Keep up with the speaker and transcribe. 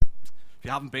If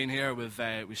you haven't been here,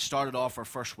 we started off our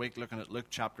first week looking at Luke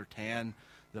chapter 10,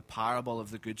 the parable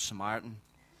of the Good Samaritan.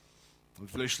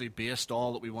 We've loosely based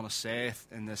all that we want to say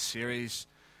in this series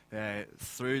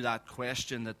through that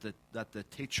question that the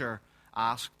teacher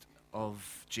asked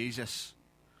of Jesus.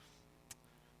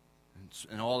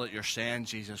 And all that you're saying,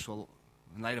 Jesus, well,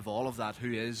 in light of all of that,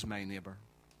 who is my neighbour?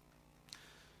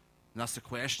 And that's the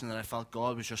question that I felt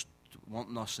God was just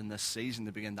wanting us in this season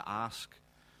to begin to ask.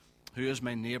 Who is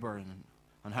my neighbour,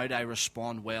 and how do I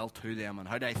respond well to them, and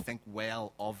how do I think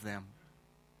well of them?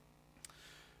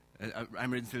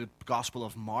 I'm reading through the Gospel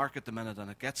of Mark at the minute, and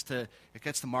it gets to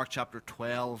Mark chapter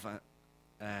 12. I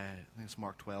think it's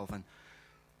Mark 12, and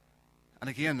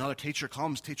again another teacher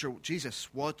comes. Teacher, Jesus,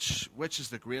 which is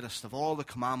the greatest of all the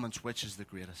commandments? Which is the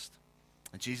greatest?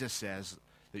 And Jesus says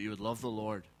that you would love the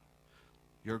Lord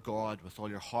your God with all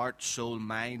your heart, soul,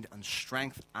 mind, and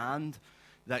strength, and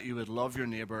that you would love your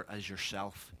neighbour as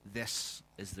yourself. This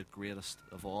is the greatest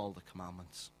of all the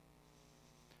commandments.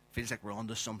 Feels like we're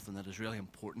onto something that is really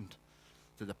important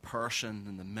to the person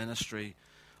and the ministry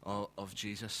of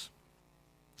Jesus.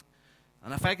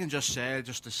 And if I can just say,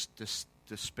 just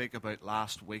to speak about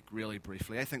last week really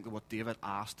briefly, I think that what David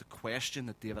asked, the question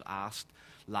that David asked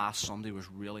last Sunday was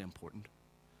really important.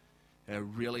 A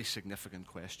really significant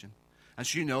question.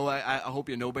 As you know, I hope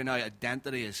you know by now,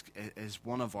 identity is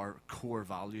one of our core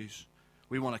values.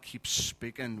 We want to keep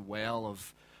speaking well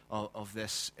of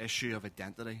this issue of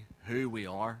identity, who we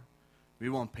are. We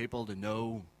want people to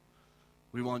know.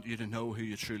 We want you to know who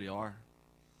you truly are.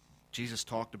 Jesus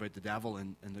talked about the devil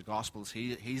in the Gospels.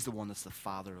 He's the one that's the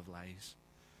father of lies.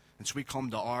 And so we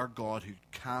come to our God who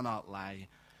cannot lie.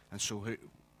 And so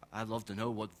I'd love to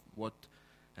know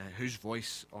whose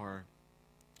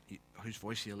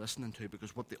voice you're listening to,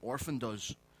 because what the orphan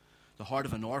does, the heart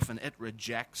of an orphan, it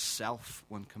rejects self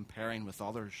when comparing with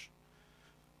others.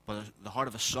 But the heart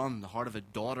of a son, the heart of a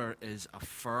daughter is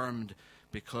affirmed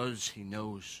because he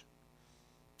knows.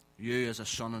 You as a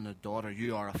son and a daughter,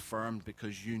 you are affirmed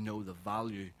because you know the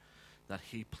value that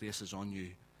he places on you,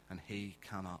 and he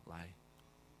cannot lie.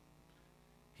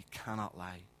 He cannot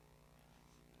lie.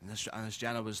 And as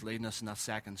Jenna was leading us in that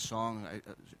second song, I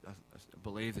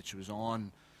believe that she was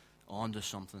onto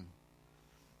something.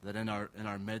 That in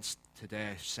our midst today,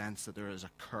 I sense that there is a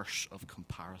curse of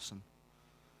comparison.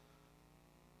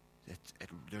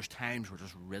 There's times where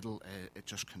it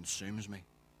just consumes me.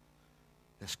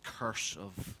 This curse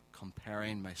of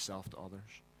comparing myself to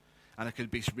others. And it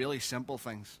could be really simple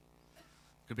things.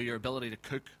 It could be your ability to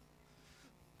cook.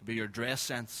 It could be your dress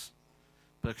sense.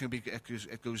 But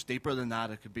it goes deeper than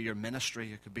that. It could be your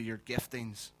ministry. It could be your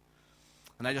giftings.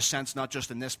 And I just sense, not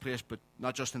just in this place, but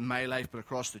not just in my life, but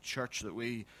across the church, that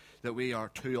we are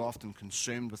too often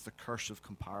consumed with the curse of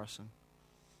comparison.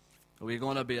 Are we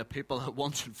going to be a people that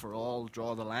once and for all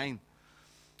draw the line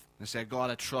and say,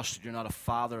 God, I trust that you're not a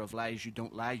father of lies. You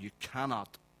don't lie. You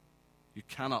cannot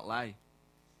lie.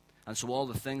 And so all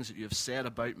the things that you have said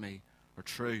about me are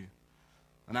true.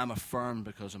 And I'm affirmed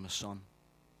because I'm a son.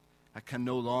 I can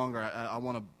no longer,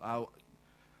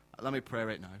 let me pray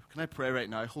right now. Can I pray right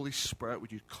now? Holy Spirit,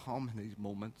 would you come in these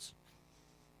moments?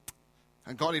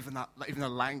 And God, even the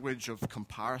language of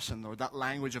comparison, or that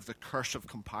language of the curse of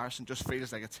comparison, just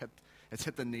feels like it's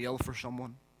hit the nail for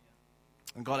someone.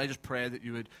 And God, I just pray that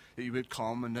you would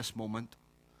come in this moment.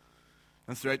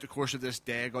 And throughout the course of this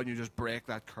day, God, you just break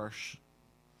that curse.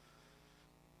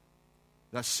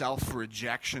 That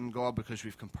self-rejection, God, because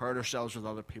we've compared ourselves with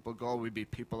other people. God, we'd be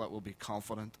people that will be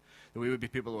confident. That we would be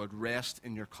people that would rest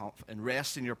in your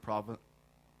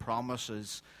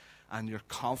promises and your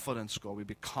confidence, God. We'd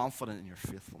be confident in your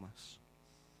faithfulness.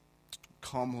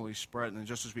 Come, Holy Spirit, and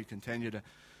just as we continue to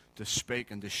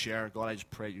speak and to share, God, I just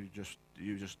pray you just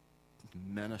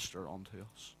minister unto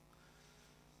us.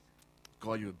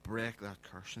 God, you would break that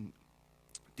curse. And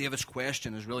David's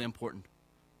question is really important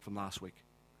from last week.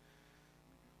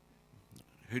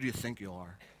 Who do you think you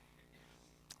are?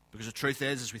 Because the truth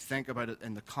is, as we think about it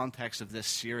in the context of this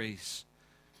series,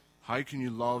 how can you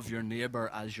love your neighbour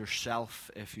as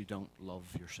yourself if you don't love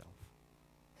yourself?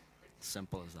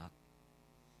 Simple as that.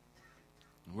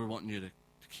 And we're wanting you to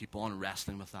keep on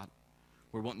wrestling with that.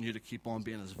 We're wanting you to keep on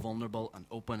being as vulnerable and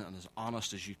open and as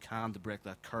honest as you can to break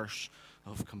that curse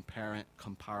of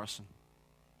comparison.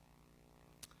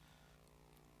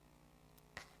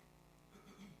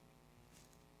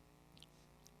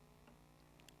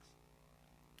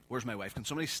 Where's my wife? Can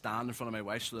somebody stand in front of my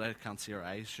wife so that I can't see her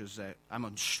eyes? I'm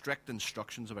on strict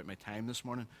instructions about my time this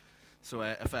morning. So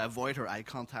if I avoid her eye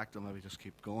contact, I'll maybe just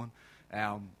keep going.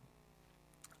 I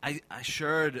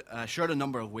shared a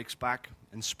number of weeks back,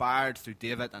 inspired through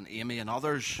David and Amy and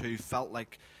others who felt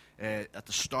like at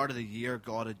the start of the year,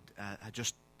 God had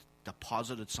just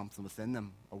deposited something within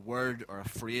them, a word or a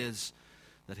phrase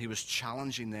that he was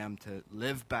challenging them to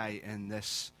live by in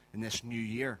this new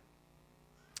year.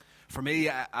 For me,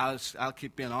 I'll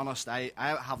keep being honest, I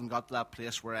haven't got to that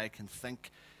place where I can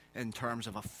think in terms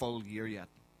of a full year yet.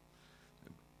 I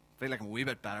feel like I'm a wee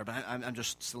bit better, but I'm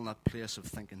just still in that place of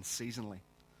thinking seasonally.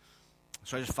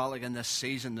 So I just felt like in this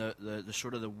season, the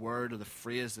sort of the word or the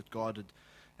phrase that God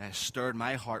had stirred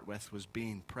my heart with was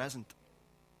being present.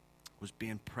 Was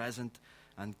being present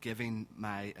and giving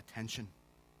my attention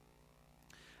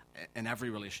in every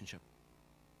relationship.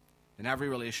 In every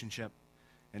relationship,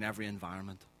 in every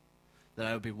environment. That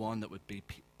I would be one that would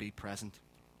be present.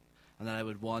 And that I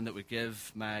would one that would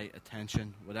give my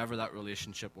attention, whatever that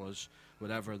relationship was,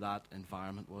 whatever that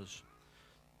environment was.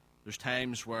 There's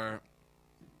times where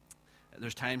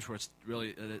it's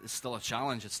still a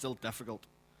challenge, it's still difficult.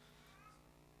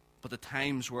 But the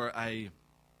times where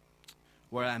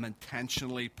I'm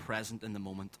intentionally present in the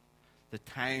moment, the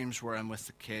times where I'm with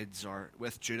the kids or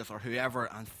with Judith or whoever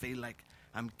and feel like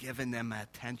I'm giving them my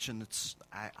attention,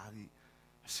 I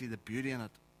see the beauty in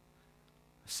it.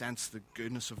 I sense the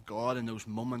goodness of God in those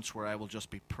moments where I will just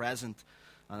be present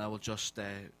and I will just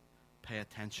pay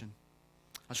attention.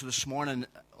 And so this morning,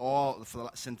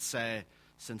 since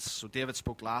David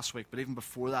spoke last week, but even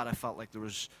before that, I felt like there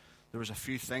was a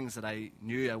few things that I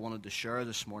knew I wanted to share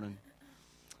this morning.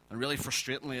 And really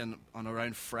frustratingly, on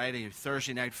around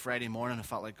Thursday night, Friday morning, I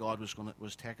felt like God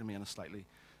was taking me in a slightly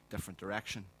different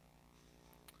direction.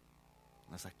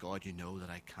 And I was like, God, you know that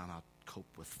I cannot cope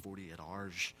with 48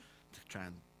 hours to try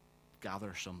and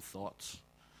gather some thoughts.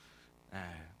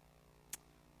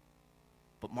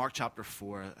 But Mark chapter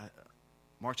 4,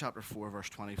 verse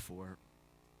 24,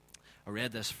 I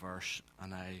read this verse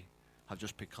and it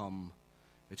just become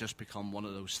one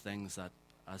of those things that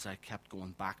as I kept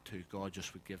going back to, God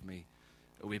just would give me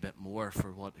a wee bit more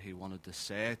for what he wanted to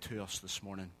say to us this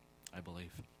morning, I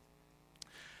believe.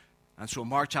 And so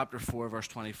Mark chapter 4, verse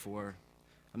 24,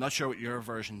 I'm not sure what your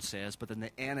version says, but in the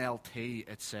NLT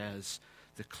it says,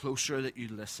 the closer that you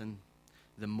listen,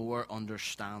 the more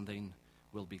understanding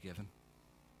will be given.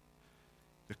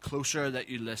 The closer that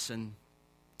you listen,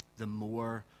 the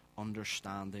more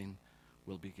understanding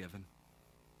will be given.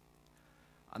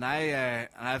 And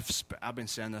I've been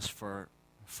saying this for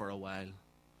a while.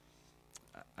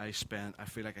 I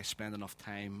feel like I spend enough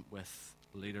time with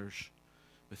leaders,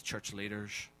 with church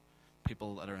leaders,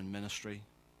 people that are in ministry.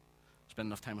 Spend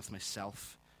enough time with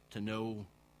myself to know.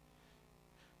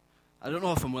 I don't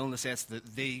know if I'm willing to say it's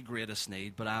the greatest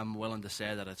need, but I'm willing to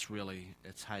say that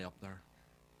it's high up there.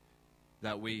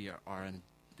 That we are at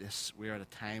a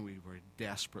time we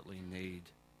desperately need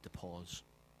to pause.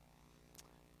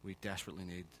 We desperately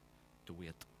need to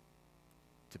wait,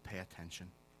 to pay attention,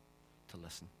 to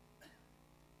listen.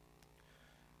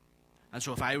 And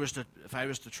so if I was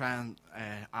to try and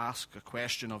ask a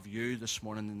question of you this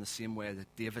morning in the same way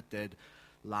that David did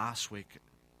last week,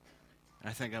 I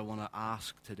think I want to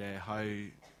ask today,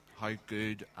 how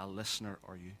good a listener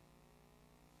are you?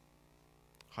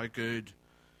 How good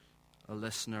a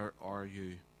listener are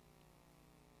you?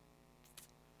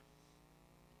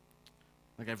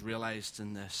 Like I've realized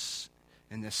in this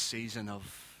season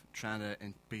of trying to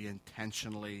be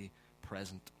intentionally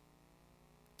present,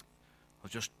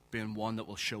 of just being one that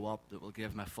will show up, that will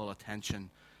give my full attention,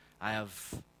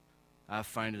 I've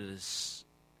found it has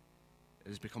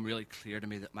become really clear to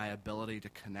me that my ability to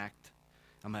connect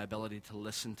and my ability to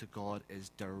listen to God is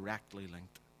directly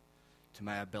linked to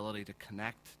my ability to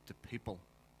connect to people,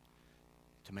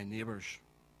 to my neighbors.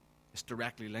 It's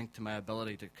directly linked to my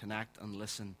ability to connect and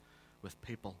listen with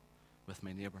people, with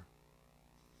my neighbor.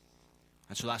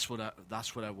 And so that's what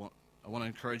I want. I want to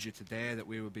encourage you today that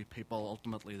we will be people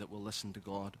ultimately that will listen to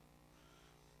God.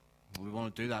 And we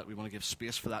want to do that. We want to give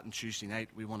space for that on Tuesday night.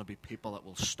 We want to be people that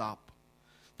will stop,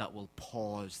 that will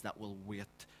pause, that will wait,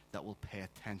 that will pay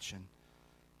attention,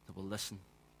 that will listen.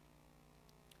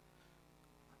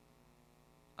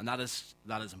 And that is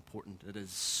important. It is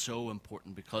so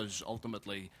important because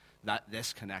ultimately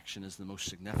this connection is the most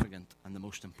significant and the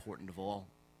most important of all.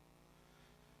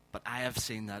 But I have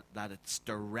seen that it's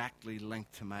directly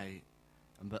linked to my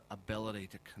ability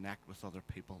to connect with other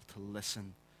people, to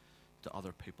listen to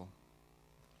other people.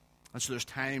 And so there's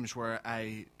times where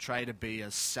I try to be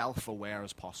as self-aware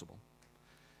as possible.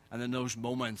 And in those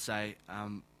moments,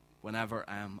 whenever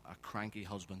I'm a cranky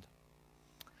husband,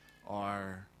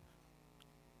 or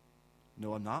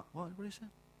no, I'm not. What do you say?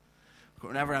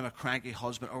 Whenever I'm a cranky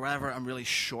husband, or whenever I'm really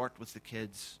short with the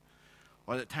kids,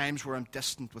 or the times where I'm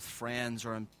distant with friends,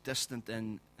 or I'm distant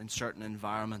in certain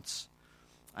environments,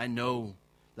 I know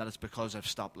that it's because I've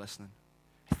stopped listening.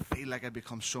 I feel like I've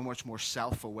become so much more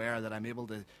self-aware that I'm able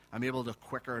to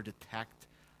quicker detect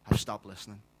I've stopped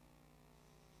listening.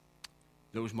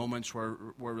 Those moments where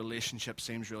relationship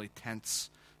seems really tense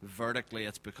vertically,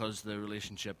 it's because the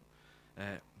relationship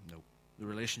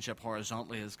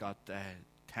horizontally has got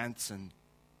tense and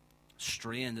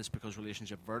strained. It's because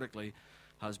relationship vertically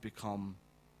has become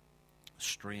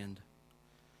strained.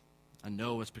 I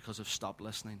know it's because I've stopped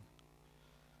listening.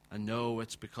 I know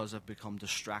it's because I've become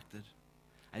distracted.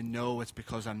 I know it's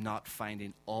because I'm not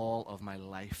finding all of my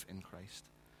life in Christ.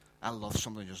 I love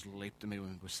something just leaped to me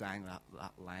when we sang that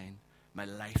line. My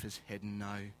life is hidden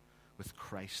now with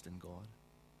Christ in God.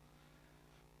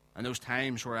 And those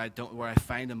times where I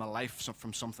find in my life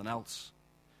from something else,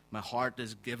 my heart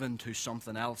is given to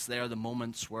something else. They are the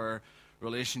moments where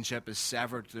relationship is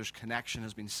severed. There's connection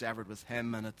has been severed with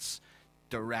Him, and it's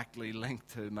directly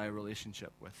linked to my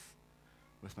relationship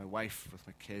with my wife, with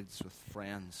my kids, with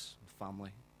friends, with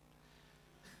family.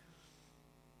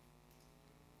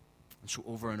 And so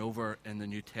over and over in the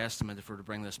New Testament, if we're to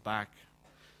bring this back,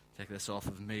 take this off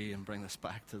of me and bring this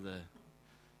back to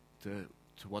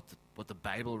what the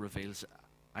Bible reveals.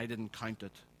 I didn't count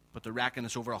it, but I reckon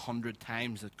it's over 100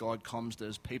 times that God comes to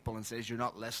His people and says, "You're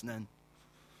not listening.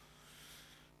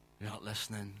 You're not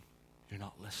listening. You're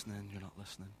not listening. You're not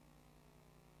listening."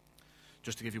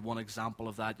 Just to give you one example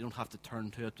of that, you don't have to turn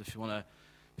to it if you want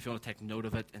to take note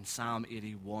of it. In Psalm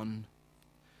 81,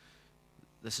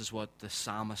 this is what the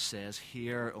psalmist says: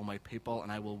 "Hear, O my people,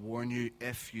 and I will warn you,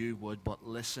 if you would but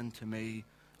listen to me,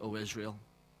 O Israel.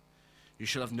 You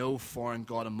shall have no foreign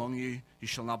god among you. You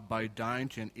shall not bow down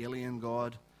to an alien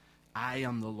god. I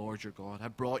am the Lord your God. I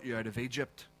brought you out of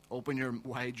Egypt. Open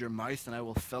wide your mouth, and I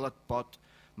will fill it. But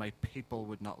my people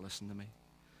would not listen to me.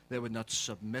 They would not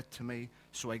submit to me,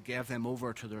 so I gave them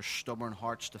over to their stubborn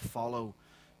hearts to follow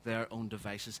their own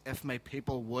devices. If my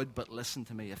people would but listen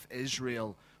to me, if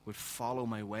Israel would follow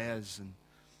my ways." And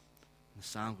the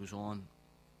psalm goes on.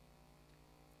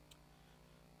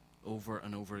 Over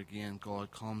and over again,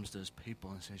 God comes to His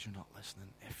people and says, "You're not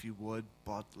listening. If you would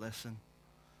but listen."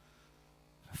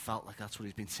 I felt like that's what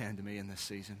He's been saying to me in this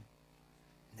season.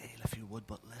 Neil, if you would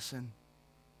but listen.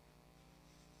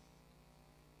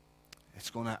 It's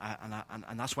going to,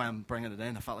 and that's why I'm bringing it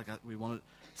in. I felt like we wanted,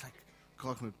 it's like,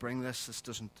 God, can we bring this? This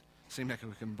doesn't seem like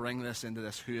we can bring this into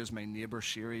this Who is My Neighbor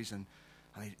series. And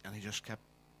he just kept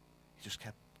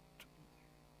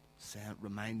saying,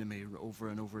 reminding me over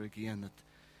and over again that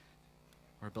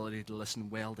our ability to listen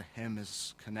well to Him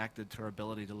is connected to our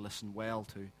ability to listen well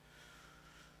to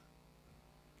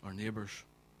our neighbors.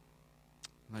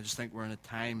 And I just think we're in a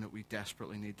time that we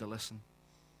desperately need to listen.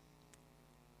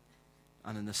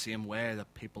 And in the same way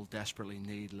that people desperately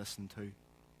need listened to.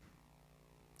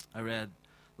 I read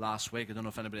last week, I don't know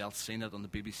if anybody else seen it on the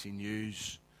BBC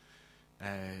News.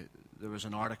 There was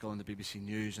an article in the BBC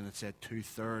News and it said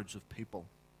 2/3 of people,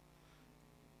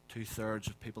 they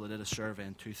did a survey,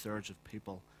 and 2/3 of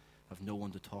people have no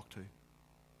one to talk to.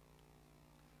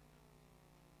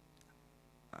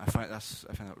 I find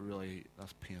that really,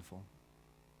 that's painful.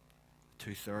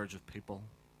 2/3 of people,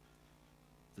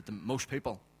 most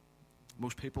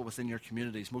people within your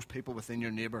communities, most people within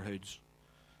your neighborhoods,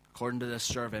 according to this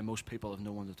survey, most people have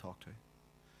no one to talk to.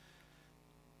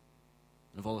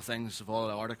 And of all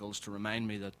the articles to remind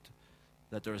me that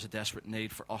there is a desperate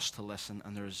need for us to listen,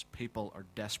 and people are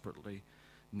desperately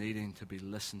needing to be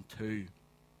listened to.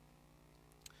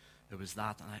 It was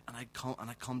that, and I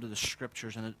come to the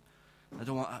Scriptures, and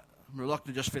I'm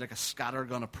reluctant to just feel like a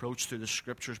scattergun approach through the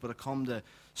Scriptures, but I come to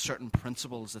certain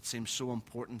principles that seem so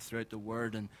important throughout the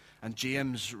Word, and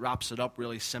James wraps it up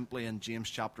really simply in James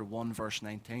chapter 1, verse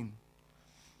 19.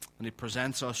 And he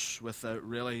presents us with a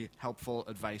really helpful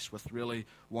advice, with really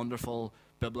wonderful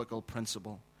biblical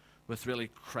principle, with really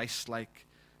Christ-like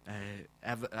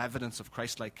evidence of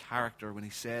Christ-like character when he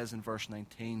says in verse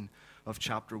 19 of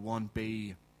chapter 1,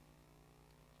 make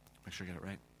sure you get it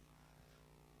right,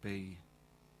 be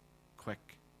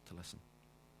quick to listen,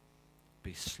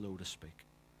 be slow to speak,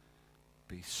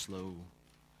 be slow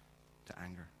to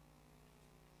anger.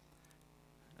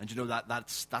 And you know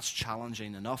that's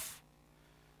challenging enough,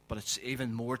 but it's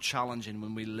even more challenging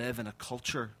when we live in a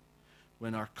culture,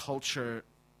 when our culture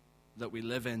that we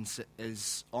live in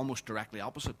is almost directly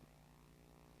opposite.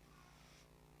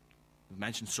 We've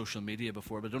mentioned social media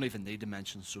before, but I don't even need to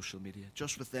mention social media.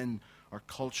 Just within our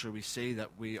culture, we see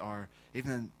that we are,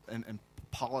 even in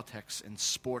politics, in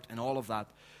sport, in all of that,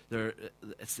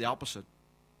 it's the opposite.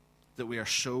 That we are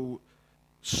so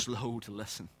slow to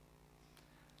listen,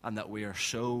 and that we are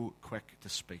so quick to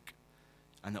speak,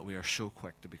 and that we are so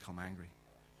quick to become angry.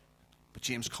 But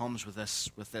James comes with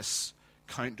this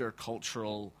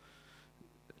counter-cultural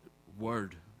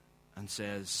word and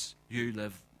says, you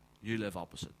live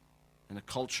opposite. In a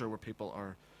culture where people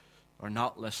are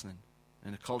not listening,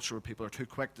 in a culture where people are too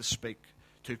quick to speak,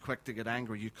 too quick to get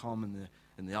angry, you come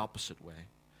in the opposite way.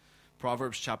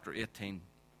 Proverbs chapter 18.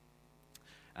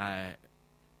 And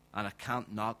I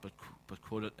can't not but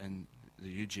quote it in the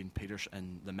Eugene Peterson,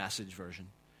 in the Message version.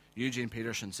 Eugene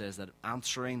Peterson says that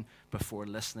answering before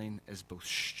listening is both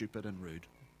stupid and rude.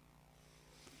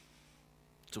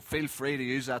 So feel free to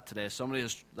use that today.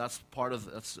 That's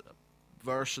a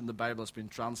verse in the Bible that's been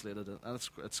translated, and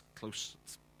it's close.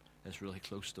 It's really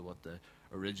close to what the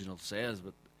original says.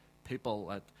 But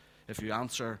people, if you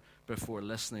answer before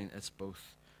listening, it's both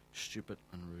stupid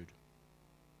and rude.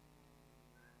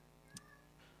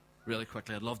 Really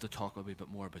quickly, I'd love to talk a wee bit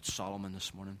more about Solomon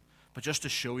this morning, but just to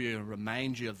show you and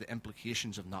remind you of the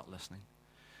implications of not listening.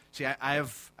 See, I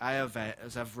have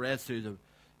as I've read through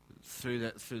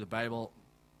the Bible,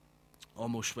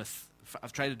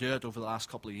 I've tried to do it over the last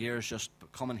couple of years, just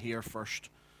coming here first,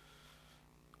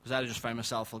 because I just find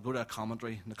myself, I'll go to a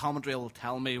commentary, and the commentary will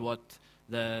tell me what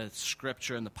the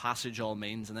scripture and the passage all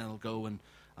means, and then I'll go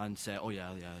and say, oh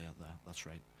yeah, that's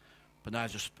right. But now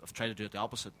I've tried to do it the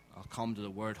opposite. I'll come to the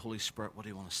Word, Holy Spirit, what do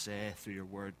you want to say through your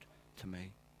Word to me?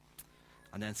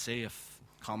 And then see if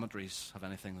commentaries have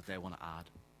anything that they want to add.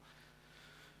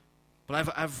 But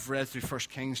I've read through 1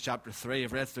 Kings chapter 3.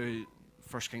 I've read through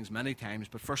 1 Kings many times,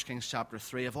 but 1 Kings chapter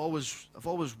 3, I've always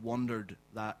wondered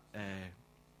that.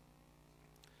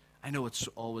 I know it's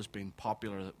always been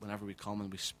popular that whenever we come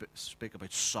and we speak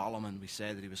about Solomon, we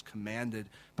say that he was commended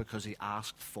because he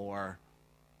asked for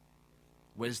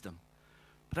wisdom.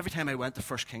 But every time I went to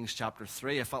 1 Kings chapter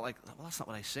 3, I felt like, well, that's not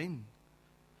what I seen.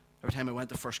 Every time I went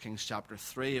to 1 Kings chapter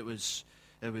 3, it was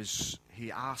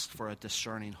he asked for a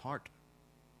discerning heart.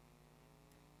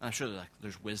 And I'm sure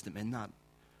there's wisdom in that.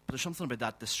 But there's something about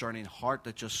that discerning heart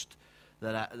that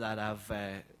I've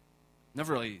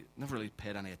never really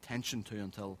paid any attention to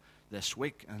until this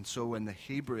week. And so in the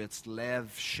Hebrew, it's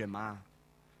Lev Shema.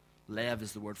 Lev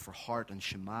is the word for heart, and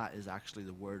Shema is actually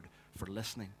the word for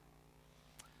listening.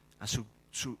 And so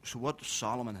what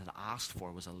Solomon had asked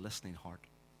for was a listening heart.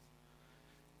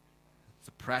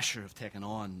 The pressure of taking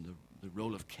on the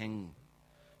role of king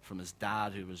from his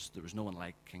dad, there was no one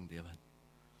like King David.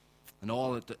 And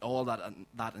all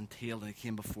that entailed, and he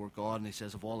came before God, and he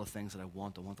says, of all the things that I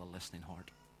want a listening heart.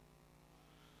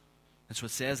 And so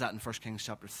it says that in 1 Kings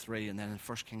chapter 3, and then in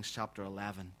 1 Kings chapter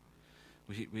 11,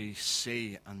 we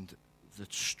see, and the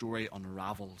story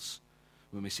unravels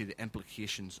when we see the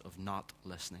implications of not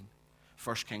listening.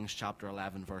 1 Kings chapter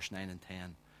 11, verse 9 and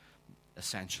 10,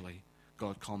 essentially,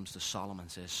 God comes to Solomon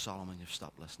and says, Solomon, you've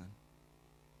stopped listening.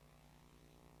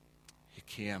 You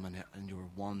came and you were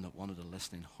one that wanted a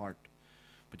listening heart,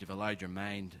 but you've allowed your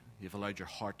mind, you've allowed your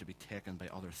heart to be taken by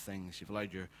other things. You've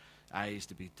allowed your eyes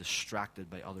to be distracted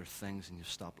by other things, and you've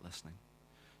stopped listening.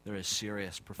 There is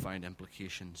serious, profound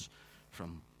implications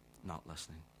from not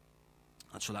listening.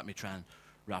 And so let me try and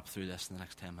wrap through this in the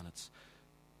next 10 minutes.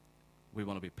 We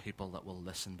want to be people that will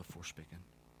listen before speaking.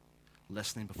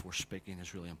 Listening before speaking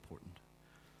is really important.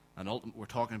 And we're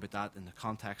talking about that in the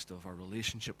context of our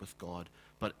relationship with God,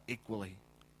 but equally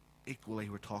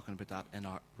we're talking about that in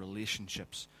our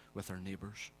relationships with our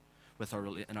neighbours,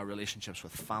 in our relationships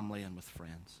with family and with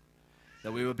friends.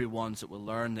 That we would be ones that will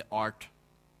learn the art,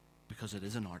 because it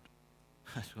is an art.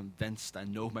 I'm convinced, I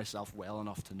know myself well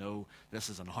enough to know this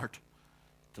is an art,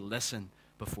 to listen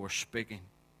before speaking.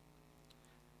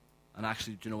 And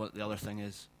actually, do you know what the other thing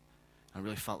is? I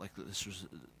really felt like this was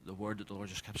the word that the Lord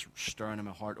just kept stirring in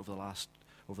my heart over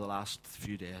the last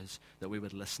few days, that we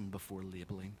would listen before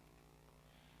labeling.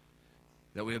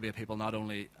 That we would be a people not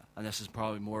only, and this is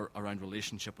probably more around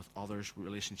relationship with others,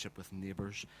 relationship with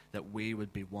neighbours, that we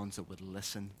would be ones that would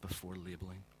listen before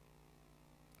labeling.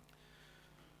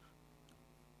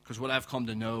 Because what I've come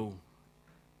to know,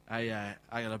 I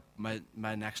got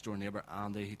my next door neighbour,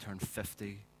 Andy, he turned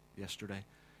 50 yesterday,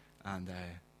 and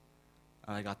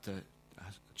I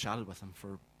chatted with him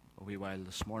for a wee while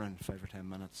this morning, 5 or 10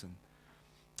 minutes, and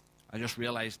I just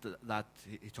realised that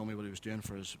he told me what he was doing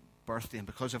for his birthday, and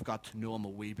because I've got to know him a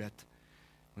wee bit,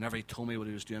 whenever he told me what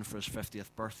he was doing for his 50th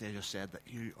birthday, I just said that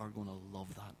you are going to love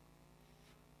that.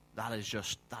 That is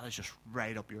just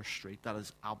right up your street. That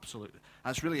is absolute.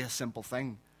 And it's really a simple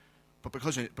thing, but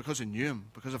because I knew him,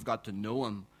 because I've got to know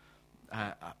him,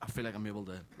 I feel like I'm able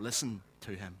to listen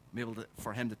to him. I'm able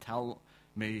for him to tell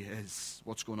me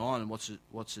what's going on and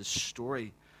what's his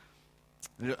story.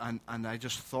 And I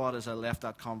just thought as I left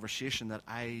that conversation that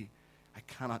I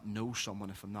cannot know someone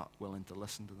if I'm not willing to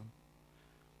listen to them.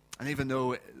 And even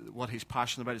though what he's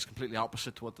passionate about is completely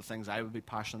opposite to what the things I would be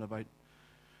passionate about,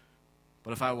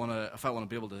 but if I want to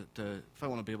be able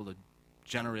to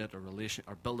generate a relation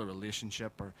or build a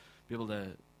relationship or be able to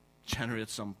generate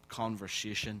some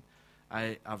conversation,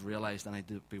 I've realized I need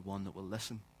to be one that will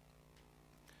listen.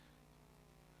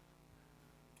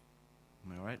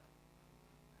 Am I all right?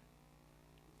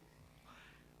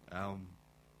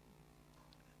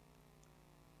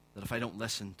 That if I don't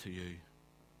listen to you,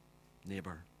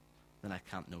 neighbor, then I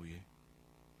can't know you.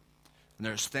 And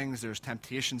there's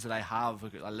temptations that I have.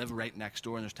 I live right next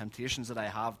door, and there's temptations that I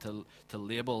have to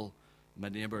label my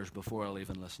neighbors before I'll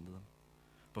even listen to them,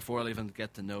 before I'll even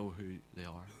get to know who they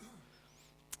are.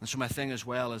 And so my thing as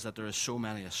well is that there are so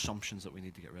many assumptions that we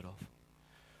need to get rid of.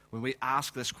 When we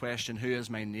ask this question, who is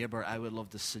my neighbor, I would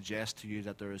love to suggest to you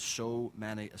that there is so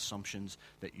many assumptions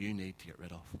that you need to get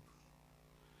rid of.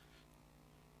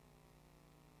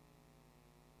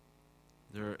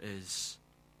 There is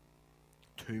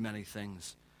too many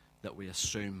things that we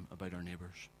assume about our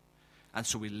neighbors. And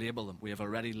so we label them. We have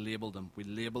already labeled them. We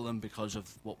label them because of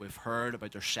what we've heard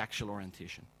about their sexual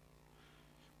orientation.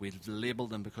 We label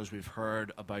them because we've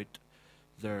heard about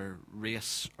their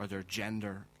race or their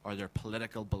gender or their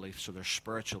political beliefs or their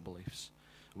spiritual beliefs.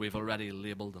 We've already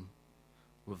labeled them.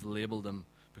 We've labeled them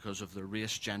because of their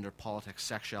race, gender, politics,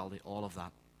 sexuality, all of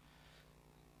that.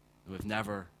 We've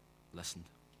never listened.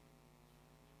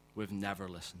 We've never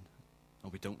listened,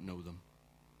 and we don't know them.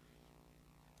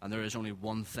 And there is only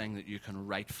one thing that you can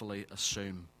rightfully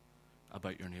assume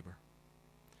about your neighbor.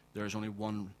 There is only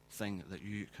one thing that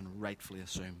you can rightfully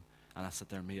assume, and that's that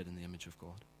they're made in the image of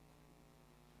God.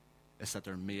 It's that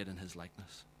they're made in his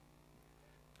likeness.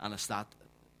 And it's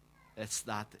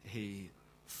that he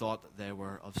thought that they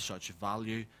were of such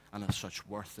value and of such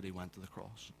worth that he went to the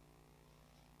cross.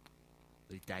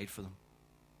 That he died for them.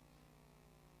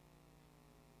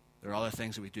 There are other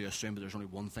things that we do assume, but there's only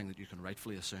one thing that you can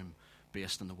rightfully assume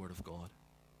based on the Word of God.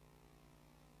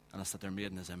 And it's that they're made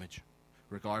in his image,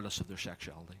 regardless of their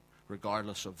sexuality,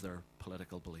 regardless of their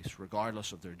political beliefs,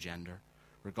 regardless of their gender,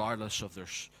 regardless of their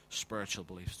spiritual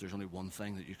beliefs. There's only one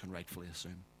thing that you can rightfully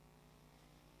assume.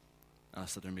 And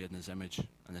it's that they're made in his image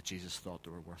and that Jesus thought they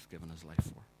were worth giving his life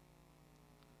for.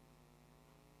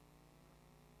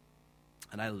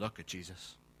 And I look at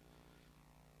Jesus.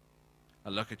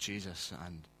 And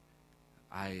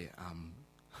I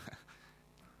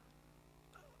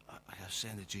was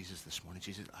saying to Jesus this morning,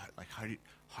 Jesus,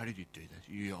 how did you do this?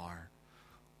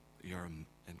 You're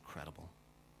incredible.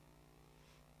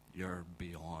 You're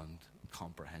beyond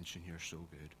comprehension. You're so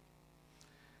good.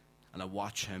 And I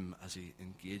watch him as he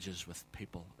engages with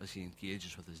people, as he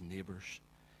engages with his neighbors,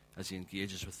 as he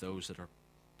engages with those that are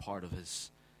part of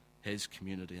his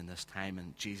community in this time,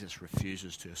 and Jesus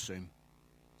refuses to assume.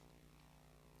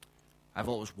 I've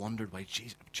always wondered why,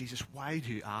 Jesus, why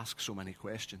do you ask so many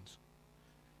questions?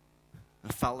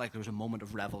 And I felt like there was a moment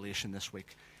of revelation this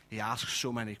week. He asks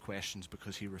so many questions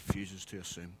because he refuses to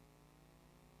assume.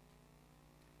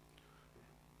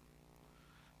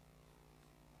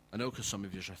 I know because some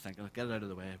of you are thinking, get it out of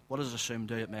the way. What does assume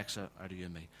do? It makes it out of you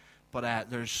and me. But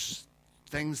there's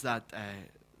things that,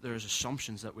 there's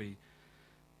assumptions that we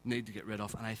need to get rid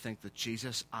of. And I think that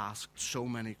Jesus asked so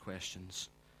many questions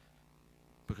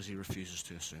because he refuses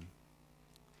to assume.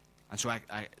 And so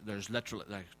there's literally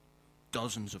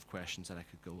dozens of questions that I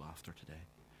could go after today.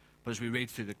 But as we read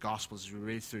through the Gospels, as we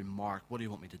read through Mark, what do you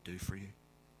want me to do for you?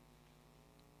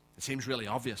 It seems really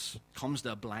obvious. Comes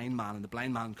to a blind man, and the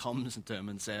blind man comes to him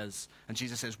and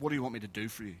Jesus says, what do you want me to do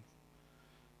for you?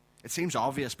 It seems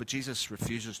obvious, but Jesus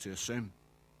refuses to assume.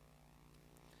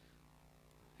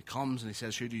 He comes and he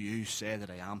says, who do you say that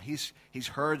I am? He's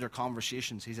heard their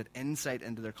conversations. He's had insight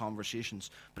into their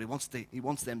conversations, but he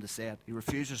wants them to say it. He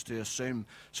refuses to assume,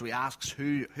 so he asks,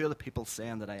 who are the people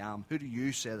saying that I am? Who do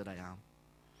you say that I am?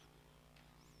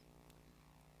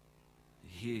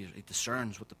 He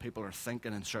discerns what the people are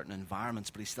thinking in certain environments,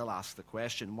 but he still asks the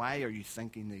question, why are you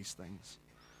thinking these things?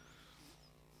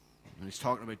 When he's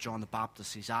talking about John the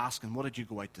Baptist, he's asking, what did you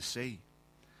go out to see?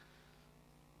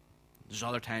 There's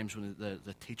other times when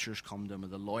the teachers come to him or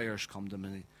the lawyers come to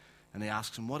him and he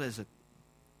asks him, what is it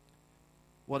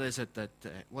that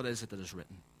is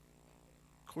written?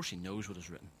 Of course he knows what is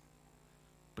written.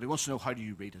 But he wants to know, how do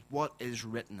you read it? What is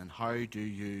written and how do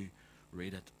you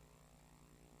read it?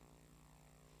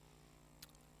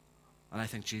 And I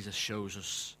think Jesus shows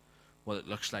us what it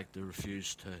looks like to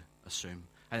refuse to assume.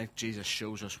 I think Jesus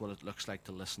shows us what it looks like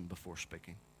to listen before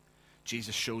speaking.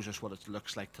 Jesus shows us what it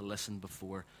looks like to listen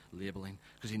before labeling,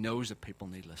 because he knows that people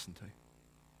need listened to.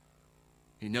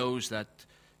 He knows that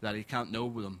he can't know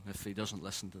them if he doesn't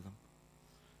listen to them.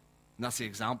 And that's the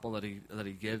example that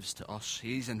he gives to us.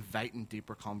 He's inviting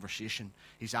deeper conversation.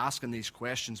 He's asking these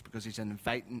questions because he's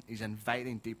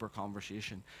inviting deeper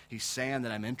conversation. He's saying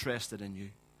that I'm interested in you.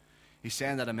 He's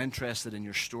saying that I'm interested in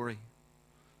your story.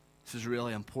 This is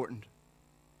really important.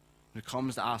 When it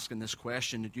comes to asking this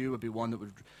question, that you would be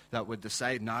one that would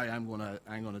decide, now I'm going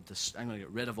to get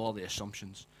rid of all the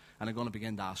assumptions, and I'm going to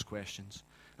begin to ask questions.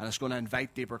 And it's going to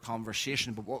invite deeper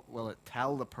conversation, but what will it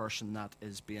tell the person that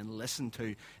is being listened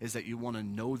to is that you want to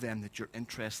know them, that you're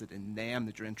interested in them,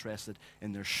 that you're interested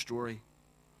in their story.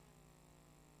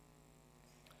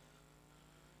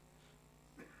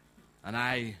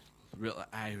 And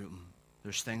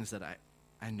there's things that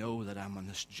I know that I'm on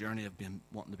this journey of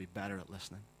wanting to be better at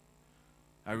listening.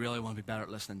 I really want to be better at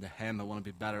listening to him. I want to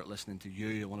be better at listening to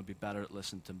you. I want to be better at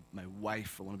listening to my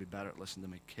wife. I want to be better at listening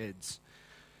to my kids.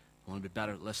 I want to be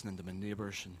better at listening to my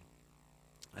neighbours. And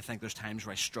I think there's times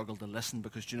where I struggle to listen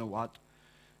because, do you know what?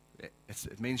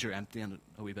 It means you're emptying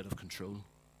a wee bit of control.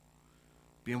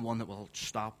 Being one that will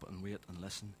stop and wait and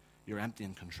listen, you're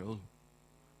emptying control.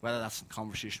 Whether that's in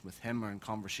conversation with him or in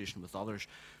conversation with others.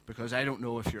 Because I don't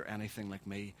know if you're anything like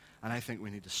me, and I think we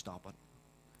need to stop it.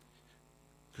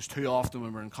 Because too often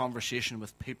when we're in conversation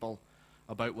with people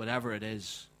about whatever it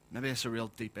is, maybe it's a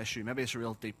real deep issue, maybe it's a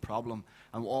real deep problem,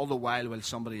 and all the while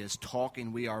somebody is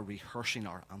talking, we are rehearsing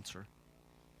our answer.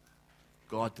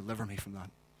 God, deliver me from that.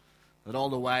 That all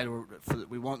the while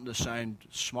we want to sound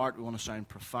smart, we want to sound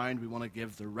profound, we want to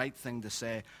give the right thing to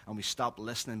say, and we stop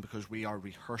listening because we are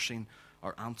rehearsing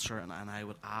our answer, and I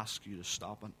would ask you to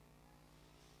stop it.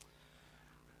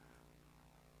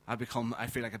 I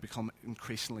feel like I've become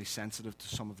increasingly sensitive to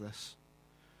some of this.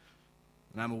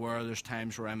 And I'm aware there's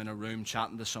times where I'm in a room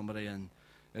chatting to somebody, and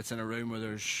it's in a room where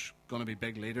there's going to be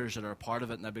big leaders that are a part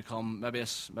of it, and I become maybe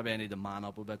I need to man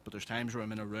up a bit. But there's times where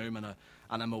I'm in a room and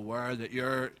I'm aware that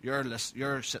you're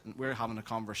sitting, we're having a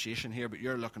conversation here, but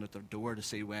you're looking at the door to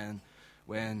see when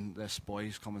this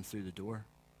boy's coming through the door.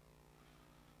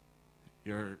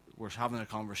 We're having a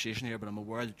conversation here, but I'm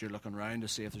aware that you're looking around to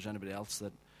see if there's anybody else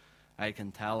that I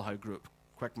can tell how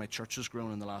quick my church has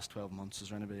grown in the last 12 months. Is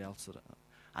there anybody else that?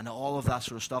 And all of that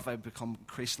sort of stuff, I've become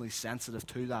increasingly sensitive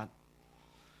to that.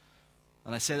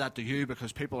 And I say that to you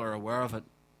because people are aware of it.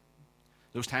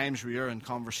 Those times where you're in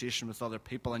conversation with other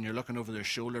people and you're looking over their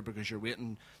shoulder because you're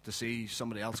waiting to see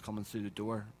somebody else coming through the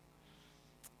door.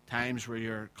 Times where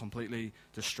you're completely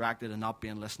distracted and not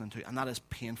being listened to. And that is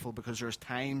painful because there's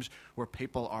times where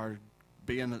people are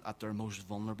being at their most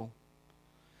vulnerable.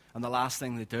 And the last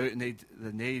thing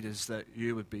they need is that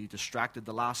you would be distracted.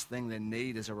 The last thing they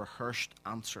need is a rehearsed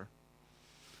answer.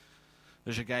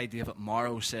 There's a guy, David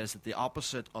Morrow, says that the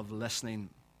opposite of listening,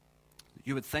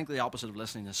 you would think the opposite of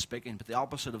listening is speaking, but the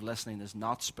opposite of listening is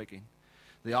not speaking.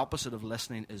 The opposite of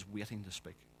listening is waiting to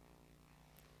speak.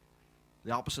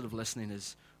 The opposite of listening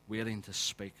is waiting to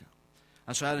speak.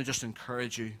 And so I'd just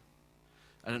encourage you,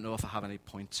 I don't know if I have any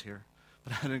points here,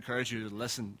 but I'd encourage you to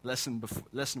listen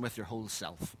with your whole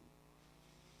self.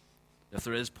 If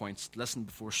there is points, listen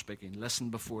before speaking,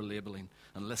 listen before labeling,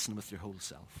 and listen with your whole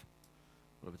self.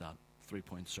 What about that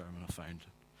 3-point sermon I found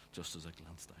just as I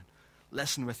glanced down?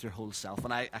 Listen with your whole self.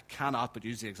 And I cannot but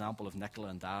use the example of Nicola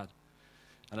and Dad.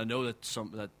 And I know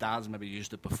that Dad's maybe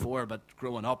used it before, but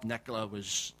growing up, Nicola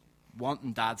was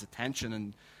wanting Dad's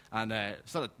attention, and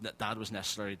it's not that Dad was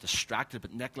necessarily distracted,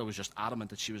 but Nicola was just adamant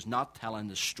that she was not telling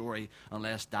the story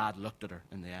unless Dad looked at her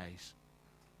in the eyes.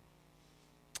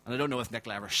 And I don't know if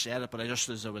Nicola ever said it, but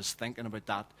as I was thinking about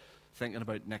that, thinking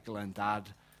about Nicola and Dad,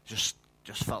 just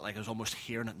felt like I was almost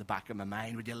hearing it in the back of my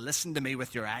mind. Would you listen to me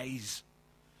with your eyes?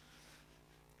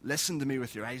 Listen to me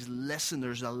with your eyes. Listen.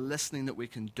 There's a listening that we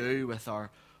can do with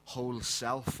our whole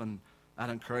self, and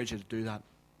I'd encourage you to do that.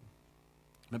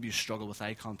 Maybe you struggle with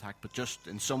eye contact, but just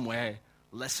in some way,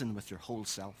 listen with your whole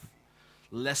self.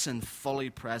 Listen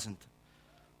fully present.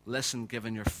 Listen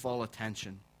giving your full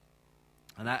attention.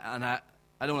 And I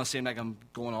don't want to seem like I'm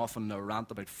going off on a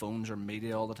rant about phones or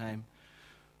media all the time,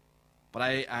 but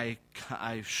I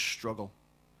struggle.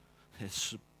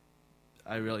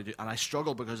 I really do. And I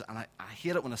struggle because, and I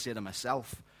hate it when I say it to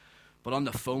myself, but on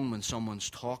the phone when someone's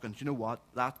talking, do you know what?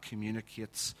 That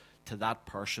communicates to that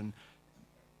person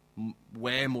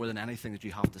way more than anything that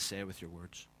you have to say with your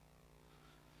words.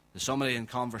 There's somebody in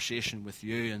conversation with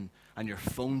you and your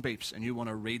phone beeps and you want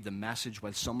to read the message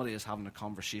while somebody is having a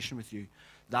conversation with you.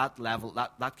 That level,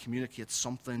 that communicates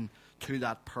something to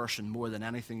that person more than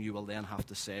anything you will then have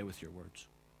to say with your words.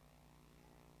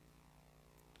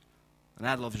 And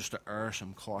I'd love just to err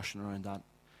some caution around that.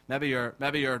 Maybe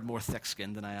you're more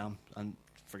thick-skinned than I am, and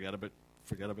forget about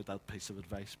that piece of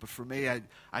advice. But for me,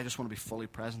 I just want to be fully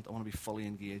present. I want to be fully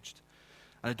engaged.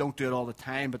 And I don't do it all the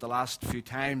time, but the last few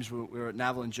times we were at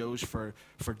Neville and Joe's for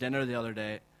dinner the other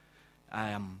day,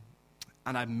 and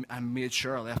I made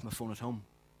sure I left my phone at home.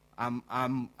 I'm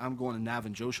going to Neville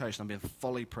and Joe's house and I'm being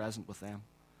fully present with them.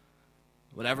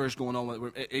 Whatever is going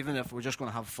on, even if we're just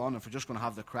going to have fun, if we're just going to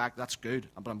have the crack, that's good,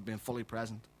 but I'm being fully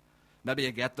present. Maybe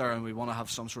you get there and we want to have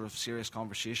some sort of serious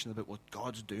conversation about what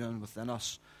God's doing within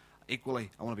us. Equally,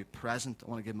 I want to be present. I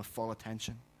want to give my full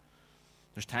attention.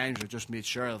 There's times I've just made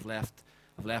sure I've left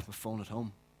my phone at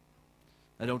home.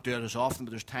 I don't do it as often,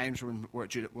 but there's times when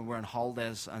we're on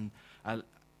holidays and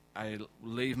I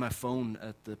leave my phone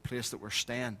at the place that we're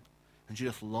staying. And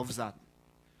Judith loves that.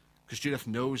 Because Judith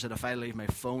knows that if I leave my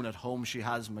phone at home, she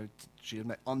has my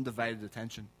undivided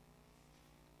attention.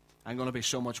 I'm going to be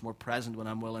so much more present when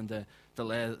I'm willing to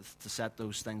set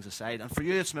those things aside. And for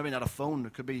you, it's maybe not a phone.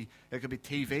 It could be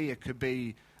TV. It could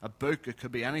be a book. It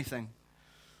could be anything.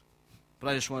 But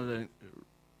I just want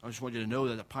you to know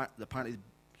that apparently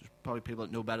there's probably people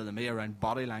that know better than me around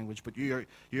body language. But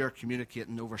you're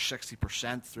communicating over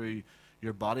 60% through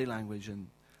your body language, and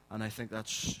I think that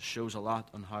shows a lot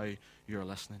on how you're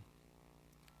listening.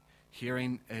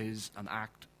 Hearing is an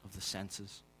act of the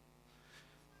senses,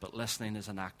 but listening is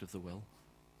an act of the will.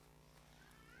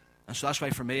 And so that's why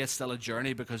for me it's still a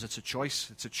journey, because it's a choice.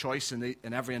 It's a choice in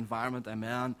every environment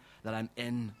that I'm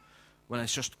in. When I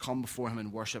just come before Him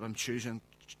in worship, I'm choosing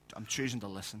to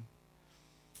listen.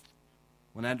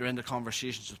 When I enter into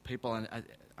conversations with people, and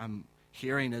I'm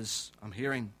hearing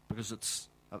because it's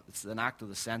an act of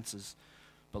the senses,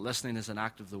 but listening is an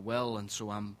act of the will. And so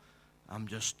I'm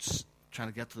just trying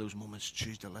to get to those moments.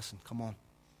 Choose to listen. Come on,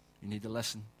 you need to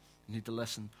listen. You need to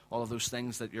listen. All of those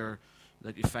things that you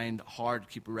find hard,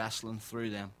 keep wrestling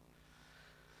through them.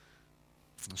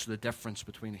 And so the difference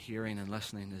between hearing and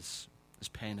listening is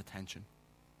paying attention.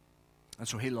 And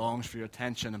so He longs for your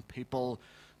attention, and people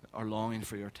are longing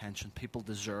for your attention. People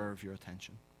deserve your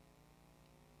attention.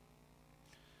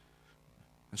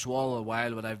 And so all the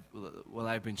while while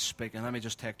I've been speaking, let me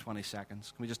just take 20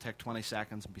 seconds. Can we just take 20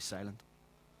 seconds and be silent?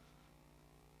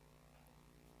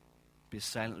 Be as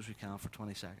silent as we can for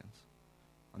 20 seconds,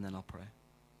 and then I'll pray.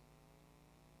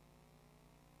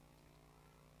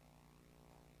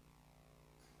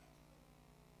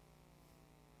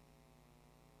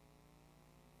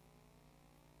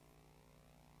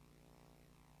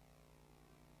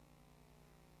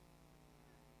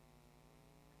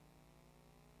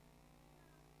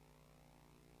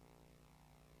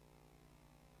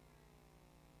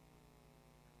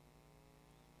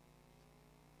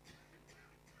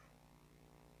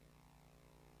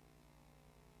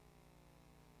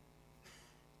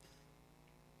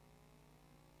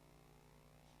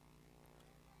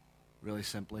 Really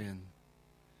simply, in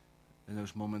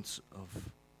those moments of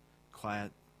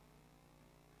quiet,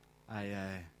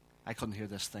 I couldn't hear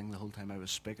this thing the whole time I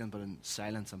was speaking, but in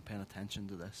silence I'm paying attention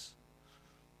to this.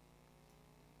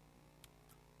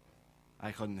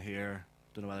 I couldn't hear,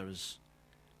 don't know whether it was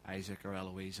Isaac or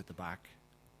Eloise at the back.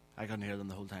 I couldn't hear them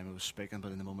the whole time I was speaking,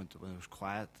 but in the moment when it was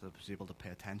quiet, I was able to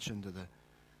pay attention to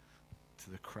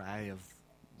the cry of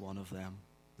one of them,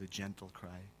 the gentle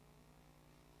cry.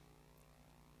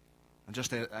 And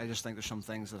I just think there's some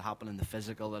things that happen in the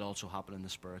physical that also happen in the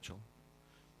spiritual.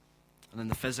 And in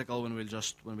the physical, when we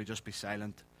just be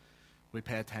silent, we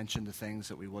pay attention to things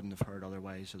that we wouldn't have heard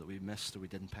otherwise, or that we missed, or we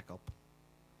didn't pick up.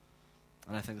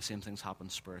 And I think the same things happen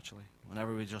spiritually.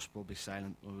 Whenever we just will be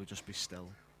silent, or we'll just be still,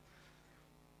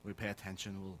 we pay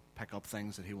attention, we'll pick up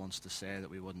things that He wants to say that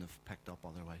we wouldn't have picked up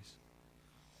otherwise.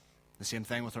 The same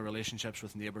thing with our relationships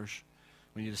with neighbours.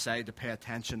 When you decide to pay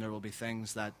attention, there will be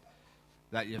things that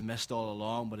you've missed all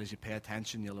along, but as you pay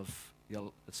attention,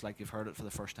 it's like you've heard it for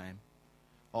the first time.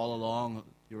 All along,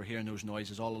 you were hearing those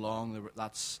noises. All along,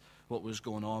 that's what was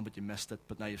going on, but you missed it.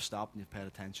 But now you've stopped and you've paid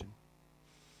attention.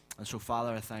 And so,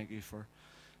 Father, I thank you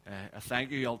I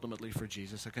thank you ultimately for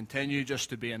Jesus. I continue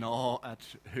just to be in awe at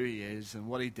who He is and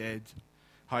what He did,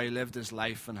 how He lived His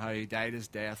life and how He died His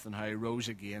death and how He rose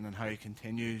again and how He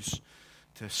continues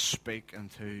to speak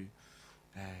and to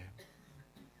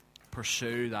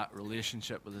pursue that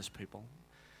relationship with His people.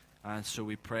 And so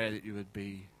we pray that you would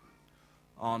be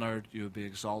honored, you would be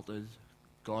exalted.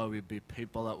 God, we'd be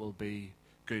people that will be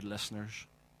good listeners.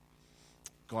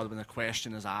 God, when the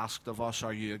question is asked of us,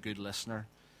 are you a good listener,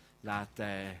 that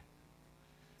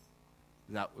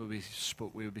we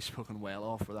would be spoken well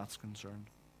of where that's concerned.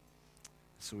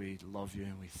 So we love you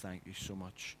and we thank you so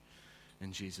much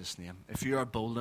in Jesus' name. If you are bold